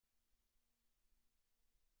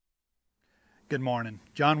Good morning.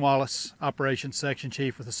 John Wallace, Operations Section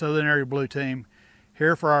Chief with the Southern Area Blue Team,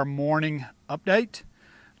 here for our morning update.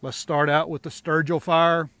 Let's start out with the Sturgill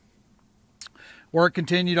fire. Work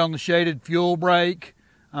continued on the shaded fuel break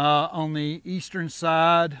on the eastern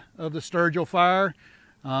side of the Sturgill fire.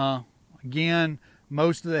 Again,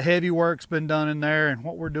 most of the heavy work's been done in there, and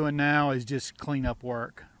what we're doing now is just cleanup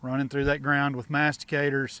work, running through that ground with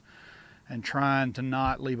masticators and trying to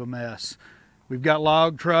not leave a mess. We've got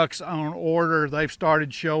log trucks on order. They've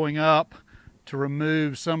started showing up to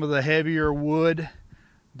remove some of the heavier wood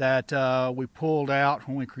that we pulled out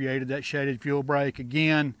when we created that shaded fuel break.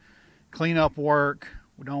 Again, cleanup work.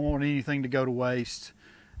 We don't want anything to go to waste.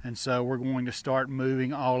 And so we're going to start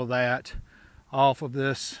moving all of that off of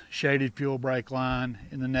this shaded fuel break line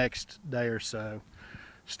in the next day or so.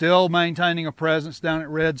 Still maintaining a presence down at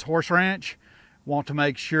Red's Horse Ranch. Want to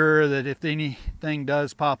make sure that if anything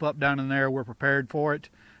does pop up down in there, we're prepared for it,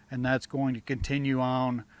 and that's going to continue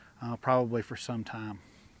on probably for some time.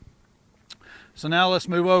 So now let's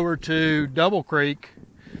move over to Double Creek.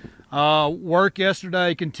 Work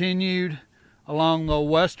yesterday continued along the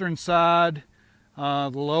western side, the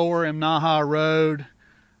lower Imnaha Road,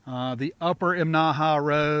 the upper Imnaha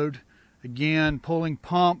Road. Again, pulling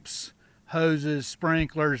pumps, hoses,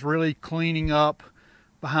 sprinklers, really cleaning up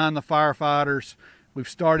behind the firefighters. We've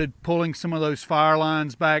started pulling some of those fire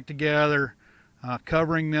lines back together,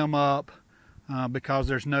 covering them up because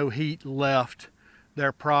there's no heat left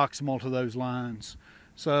there proximal to those lines.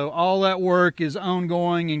 So all that work is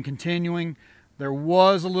ongoing and continuing. There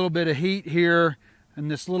was a little bit of heat here in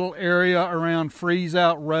this little area around Freeze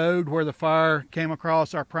Out Road where the fire came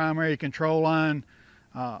across our primary control line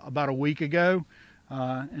about a week ago.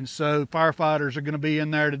 And so firefighters are going to be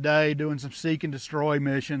in there today doing some seek and destroy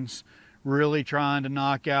missions, really trying to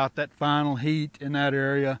knock out that final heat in that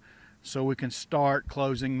area so we can start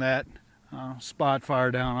closing that spot fire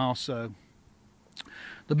down also.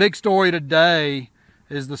 The big story today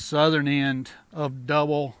is the southern end of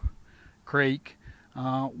Double Creek.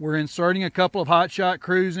 We're inserting a couple of hotshot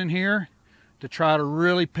crews in here to try to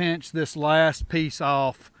really pinch this last piece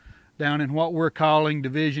off down in what we're calling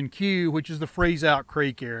Division Q, which is the Freeze Out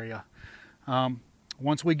Creek area.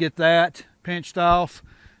 Once we get that pinched off,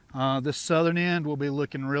 this southern end will be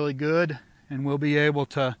looking really good, and we'll be able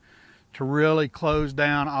to really close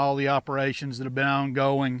down all the operations that have been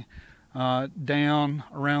ongoing down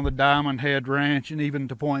around the Diamond Head Ranch and even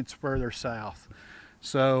to points further south.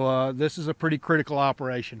 So this is a pretty critical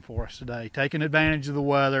operation for us today, taking advantage of the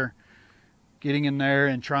weather, getting in there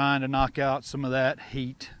and trying to knock out some of that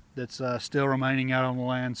heat that's still remaining out on the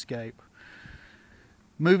landscape.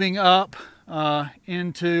 Moving up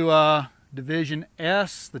into Division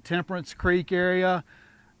S, the Temperance Creek area,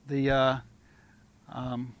 this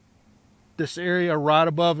area right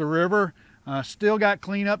above the river, still got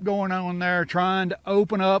cleanup going on there, trying to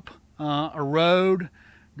open up a road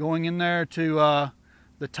going in there to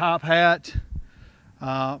the Top Hat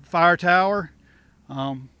fire tower,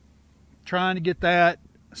 trying to get that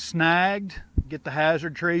snagged, get the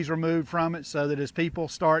hazard trees removed from it so that as people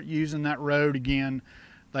start using that road again,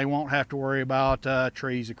 they won't have to worry about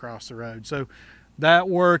trees across the road. So that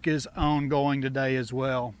work is ongoing today as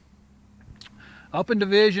well. Up in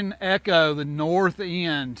Division Echo, the north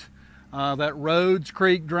end, that Rhodes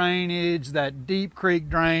Creek drainage, that Deep Creek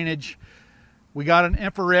drainage, we got an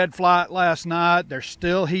infrared flight last night. There's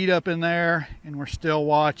still heat up in there, and we're still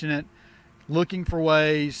watching it, looking for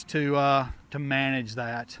ways to manage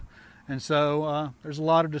that. And so there's a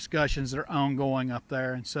lot of discussions that are ongoing up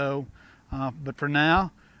there. And so, but for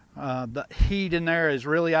now, the heat in there is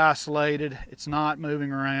really isolated. It's not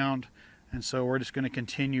moving around. And so we're just going to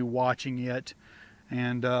continue watching it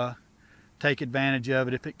and take advantage of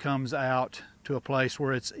it if it comes out to a place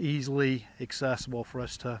where it's easily accessible for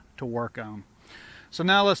us to work on. So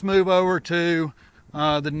now let's move over to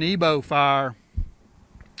the Nebo fire.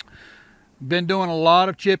 Been doing a lot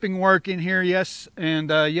of chipping work in here, and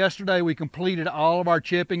yesterday we completed all of our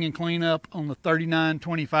chipping and cleanup on the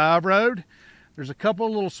 3925 road. There's a couple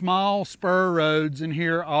of little small spur roads in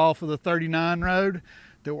here off of the 39 road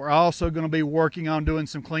that we're also going to be working on doing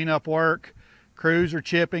some cleanup work. Crews are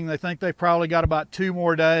chipping. They think they've probably got about 2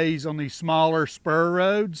 more days on these smaller spur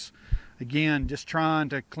roads. Again, just trying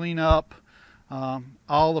to clean up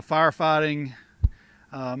all the firefighting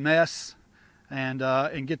mess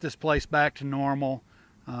and get this place back to normal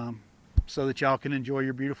so that y'all can enjoy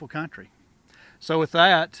your beautiful country. So with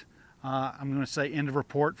that, I'm going to say end of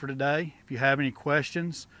report for today. If you have any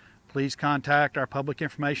questions, please contact our Public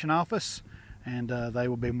Information Office, and they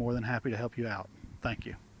will be more than happy to help you out. Thank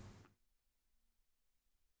you.